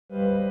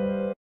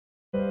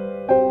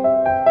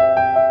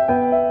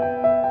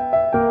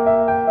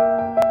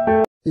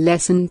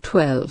Lesson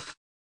 12.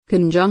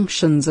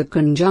 Conjunctions. A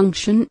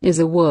conjunction is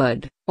a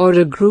word, or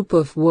a group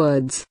of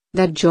words,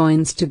 that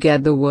joins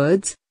together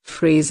words,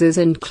 phrases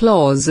and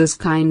clauses.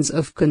 Kinds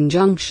of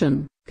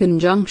conjunction.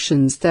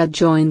 Conjunctions that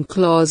join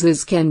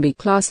clauses can be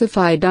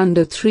classified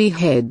under three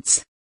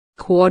heads.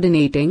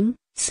 Coordinating,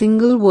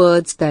 single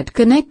words that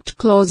connect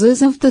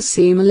clauses of the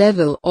same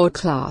level or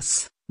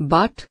class,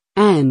 but,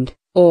 and,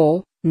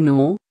 or,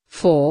 no,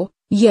 for,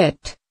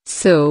 yet,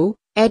 so,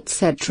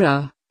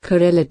 etc.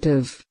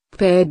 Correlative,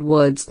 paired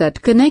words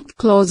that connect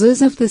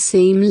clauses of the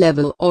same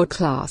level or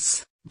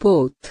class,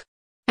 both,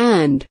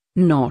 and,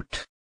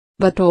 not,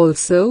 but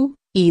also,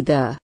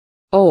 either,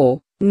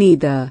 or,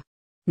 neither,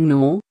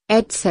 no,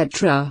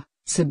 etc.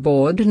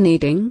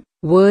 Subordinating,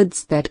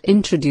 words that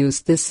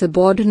introduce the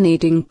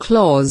subordinating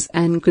clause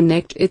and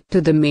connect it to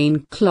the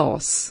main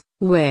clause,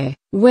 where,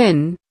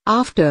 when,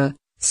 after,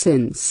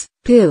 since,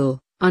 till,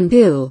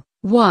 until,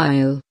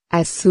 while,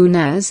 as soon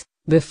as,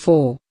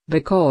 before,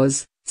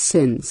 because,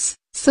 since,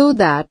 so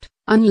that,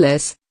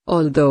 unless,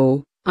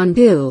 although,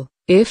 until,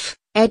 if,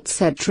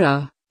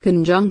 etc.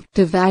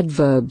 Conjunctive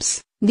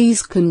adverbs.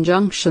 These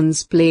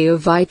conjunctions play a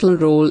vital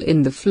role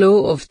in the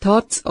flow of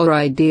thoughts or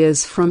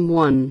ideas from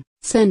one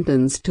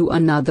sentence to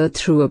another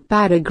through a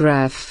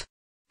paragraph.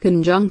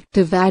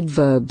 Conjunctive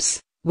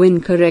adverbs,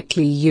 when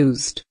correctly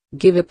used,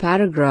 give a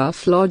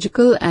paragraph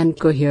logical and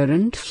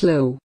coherent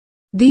flow.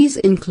 These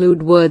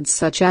include words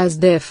such as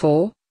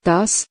therefore,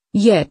 thus,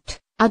 yet,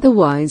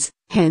 otherwise,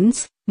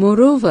 hence,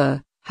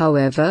 moreover,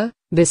 however,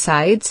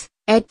 besides,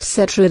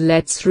 etc.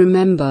 Let's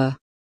remember.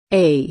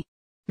 A.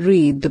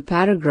 Read the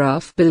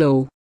paragraph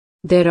below.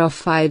 There are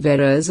 5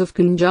 errors of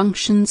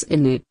conjunctions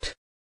in it.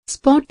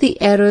 Spot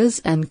the errors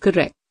and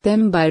correct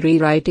them by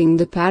rewriting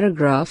the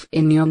paragraph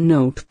in your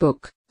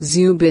notebook.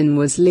 Zubin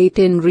was late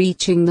in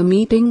reaching the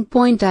meeting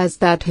point as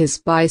that his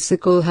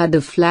bicycle had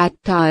a flat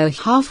tire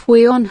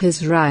halfway on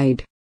his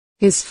ride.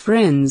 His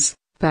friends,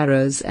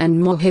 Paras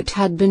and Mohit,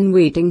 had been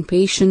waiting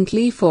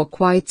patiently for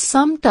quite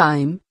some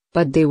time,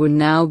 but they were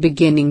now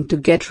beginning to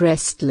get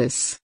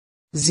restless.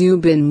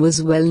 Zubin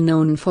was well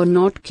known for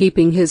not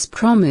keeping his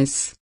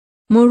promise.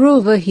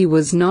 Moreover, he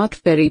was not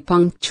very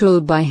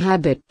punctual by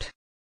habit.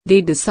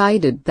 They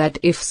decided that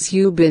if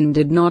Zubin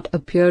did not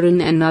appear in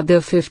another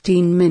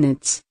 15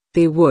 minutes,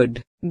 they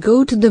would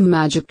go to the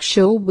magic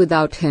show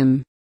without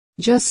him.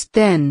 Just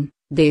then,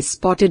 they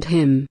spotted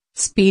him,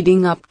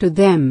 speeding up to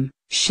them,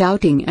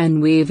 shouting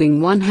and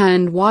waving one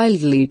hand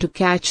wildly to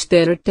catch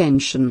their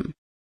attention.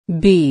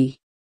 B.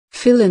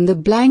 Fill in the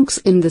blanks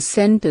in the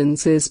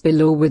sentences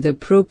below with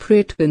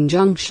appropriate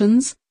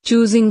conjunctions,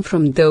 choosing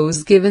from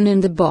those given in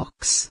the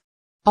box.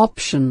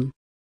 Option: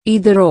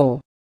 either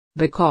or,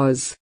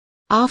 because,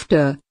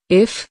 after,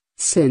 if,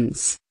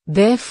 since,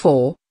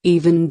 therefore,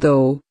 even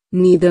though,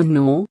 neither,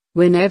 no,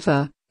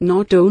 whenever,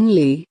 not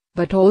only,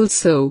 but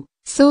also,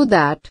 so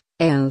that,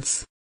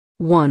 else.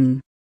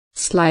 1.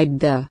 Slide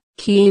the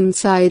key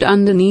inside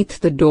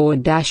underneath the door,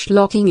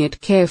 locking it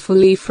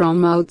carefully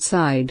from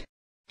outside.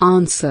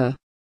 Answer: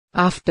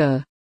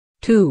 after.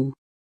 2.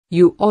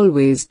 You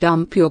always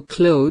dump your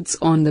clothes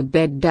on the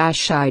bed.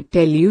 I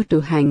tell you to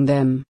hang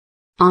them.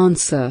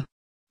 Answer: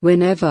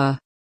 whenever.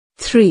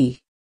 3.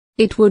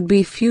 It would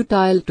be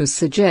futile to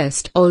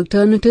suggest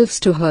alternatives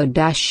to her.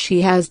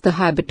 She has the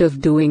habit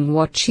of doing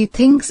what she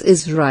thinks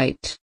is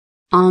right.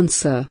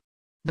 Answer: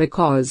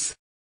 because.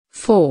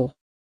 4.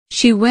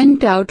 She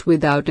went out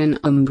without an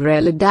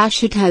umbrella.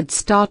 It had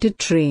started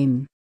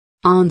rain.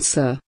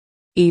 Answer: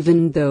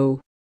 even though.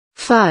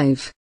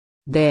 5.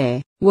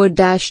 There were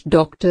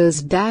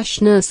doctors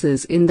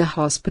nurses in the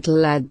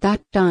hospital at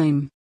that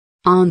time.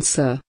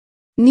 Answer: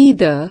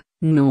 neither,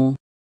 no.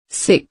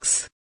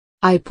 6.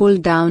 I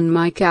pulled down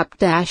my cap.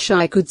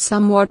 I could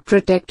somewhat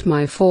protect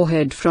my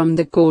forehead from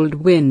the cold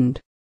wind.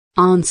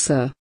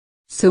 Answer: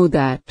 so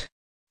that.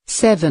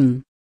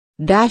 7.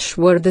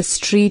 Were the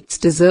streets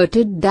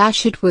deserted?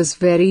 It was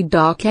very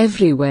dark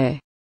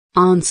everywhere.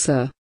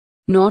 Answer: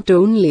 not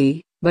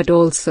only, but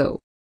also.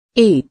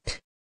 8.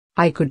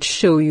 I could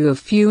show you a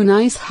few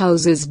nice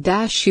houses.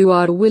 You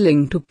are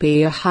willing to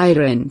pay a high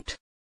rent.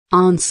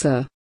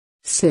 Answer: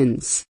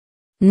 since.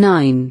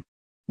 9.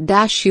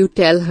 You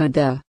tell her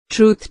the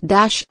truth.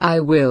 I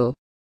will.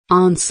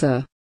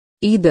 Answer: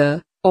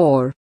 either,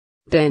 or.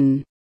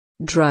 10.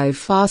 Drive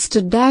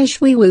faster.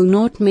 We will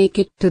not make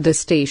it to the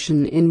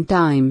station in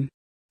time.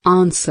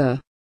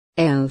 Answer: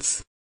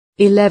 else.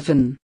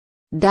 11.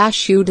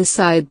 You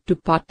decide to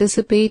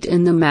participate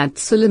in the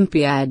Maths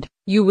Olympiad.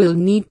 You will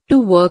need to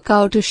work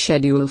out a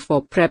schedule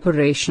for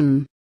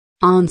preparation.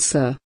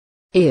 Answer: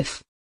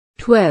 if.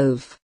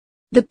 12.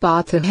 The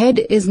path ahead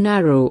is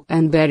narrow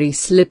and very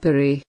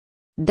slippery.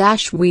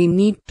 We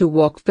need to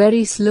walk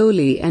very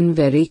slowly and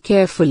very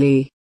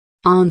carefully.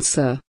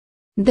 Answer: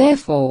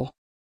 therefore.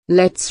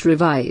 Let's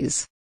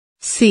revise.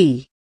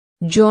 C.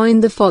 Join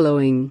the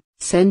following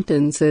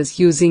sentences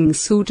using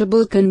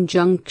suitable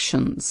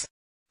conjunctions.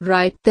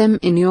 Write them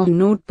in your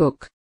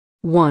notebook.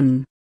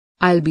 1.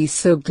 I'll be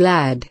so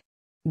glad.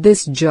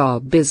 This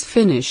job is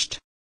finished.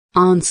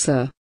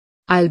 Answer: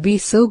 I'll be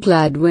so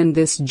glad when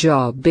this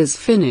job is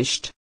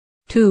finished.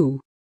 2.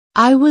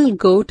 I will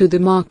go to the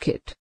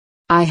market.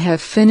 I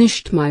have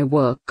finished my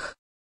work.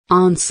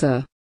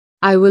 Answer.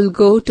 I will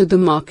go to the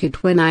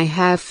market when I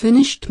have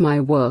finished my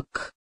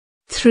work.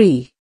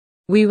 3.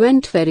 We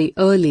went very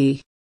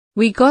early.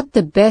 We got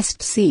the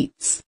best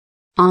seats.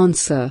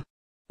 Answer.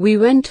 We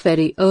went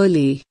very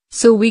early,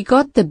 so we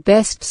got the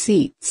best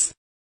seats.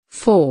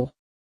 4.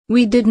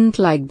 We didn't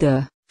like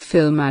the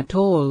film at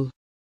all.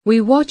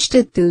 We watched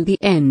it till the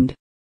end.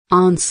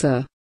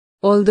 Answer.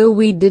 Although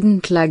we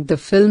didn't like the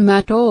film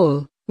at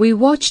all, we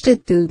watched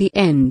it till the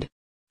end.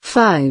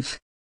 5.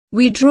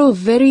 We drove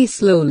very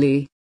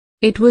slowly.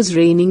 It was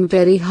raining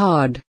very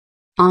hard.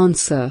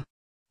 Answer.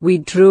 We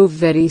drove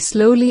very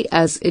slowly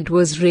as it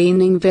was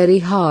raining very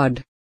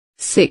hard.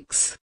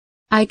 6.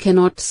 I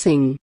cannot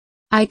sing.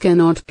 I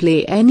cannot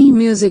play any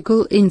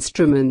musical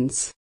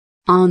instruments.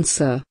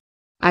 Answer.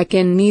 I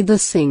can neither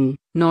sing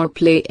nor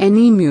play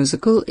any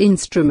musical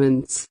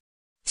instruments.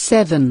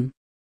 7.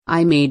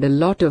 I made a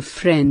lot of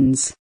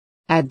friends.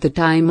 At the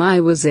time I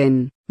was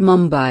in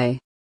Mumbai.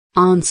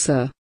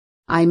 Answer.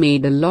 I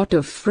made a lot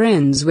of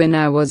friends when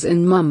I was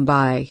in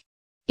Mumbai.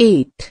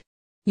 8.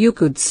 You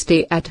could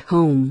stay at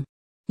home.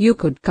 You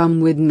could come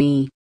with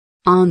me.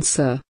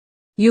 Answer.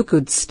 You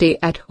could stay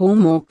at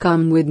home or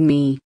come with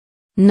me.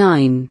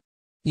 9.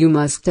 You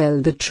must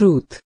tell the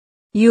truth.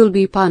 You'll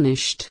be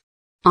punished.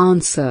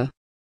 Answer.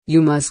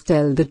 You must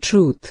tell the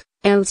truth,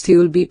 else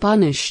you'll be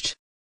punished.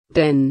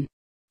 10.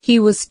 He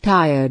was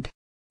tired.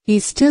 He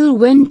still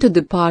went to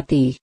the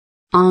party.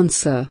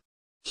 Answer.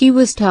 He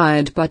was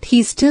tired but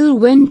he still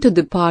went to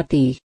the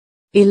party.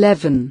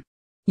 11.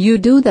 You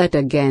do that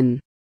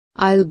again.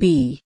 I'll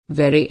be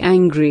very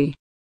angry.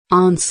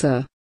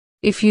 Answer.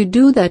 If you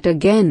do that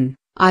again,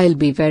 I'll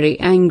be very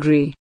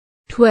angry.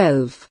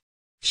 12.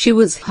 She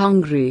was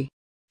hungry.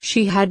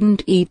 She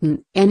hadn't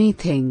eaten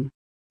anything.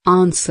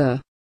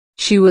 Answer.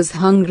 She was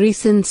hungry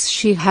since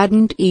she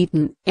hadn't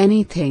eaten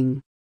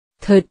anything.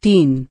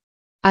 13.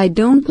 I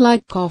don't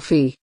like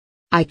coffee.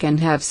 I can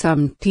have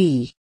some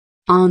tea.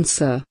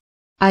 Answer.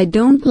 I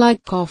don't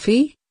like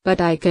coffee,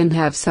 but I can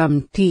have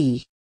some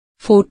tea.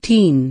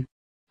 14.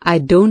 I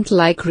don't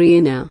like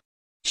Reena.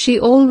 She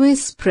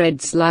always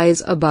spreads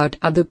lies about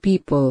other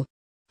people.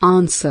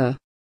 Answer.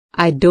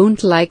 I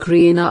don't like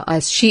Reena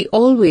as she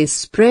always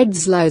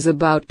spreads lies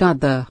about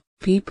other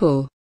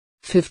people.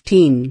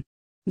 15.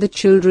 The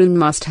children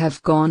must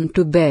have gone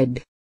to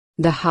bed.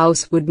 The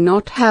house would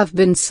not have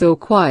been so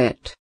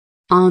quiet.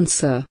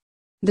 Answer.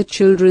 The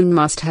children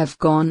must have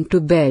gone to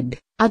bed,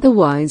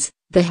 otherwise,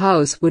 the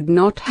house would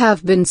not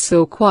have been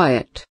so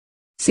quiet.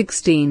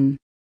 16.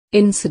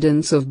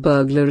 Incidents of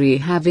burglary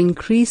have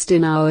increased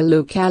in our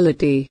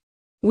locality.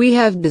 We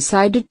have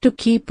decided to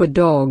keep a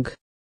dog.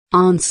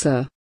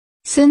 Answer.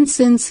 Since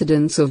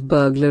incidents of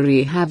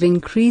burglary have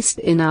increased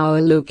in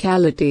our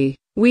locality,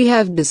 we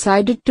have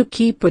decided to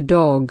keep a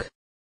dog.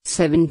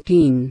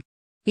 17.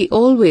 He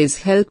always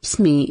helps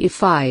me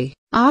if I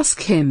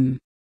ask him.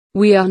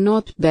 We are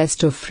not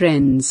best of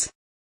friends.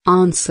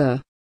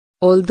 Answer.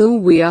 Although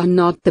we are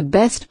not the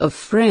best of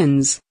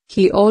friends,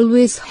 he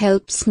always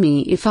helps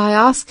me if I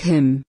ask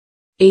him.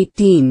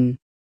 18.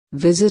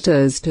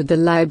 Visitors to the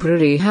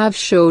library have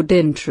showed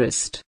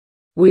interest.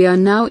 We are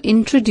now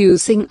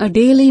introducing a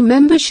daily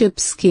membership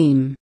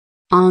scheme.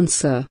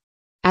 Answer.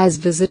 As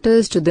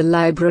visitors to the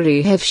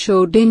library have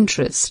showed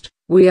interest,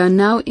 we are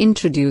now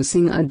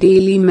introducing a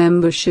daily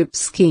membership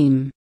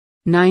scheme.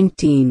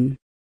 19.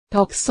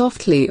 Talk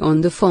softly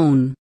on the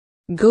phone.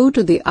 Go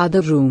to the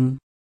other room.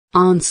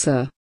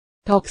 Answer.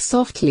 Talk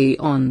softly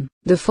on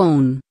the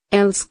phone,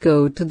 else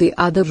go to the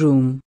other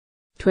room.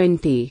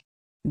 20.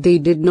 They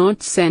did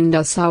not send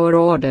us our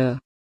order.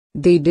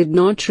 They did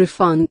not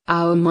refund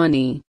our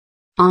money.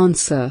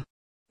 Answer.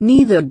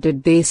 Neither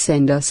did they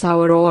send us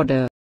our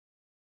order.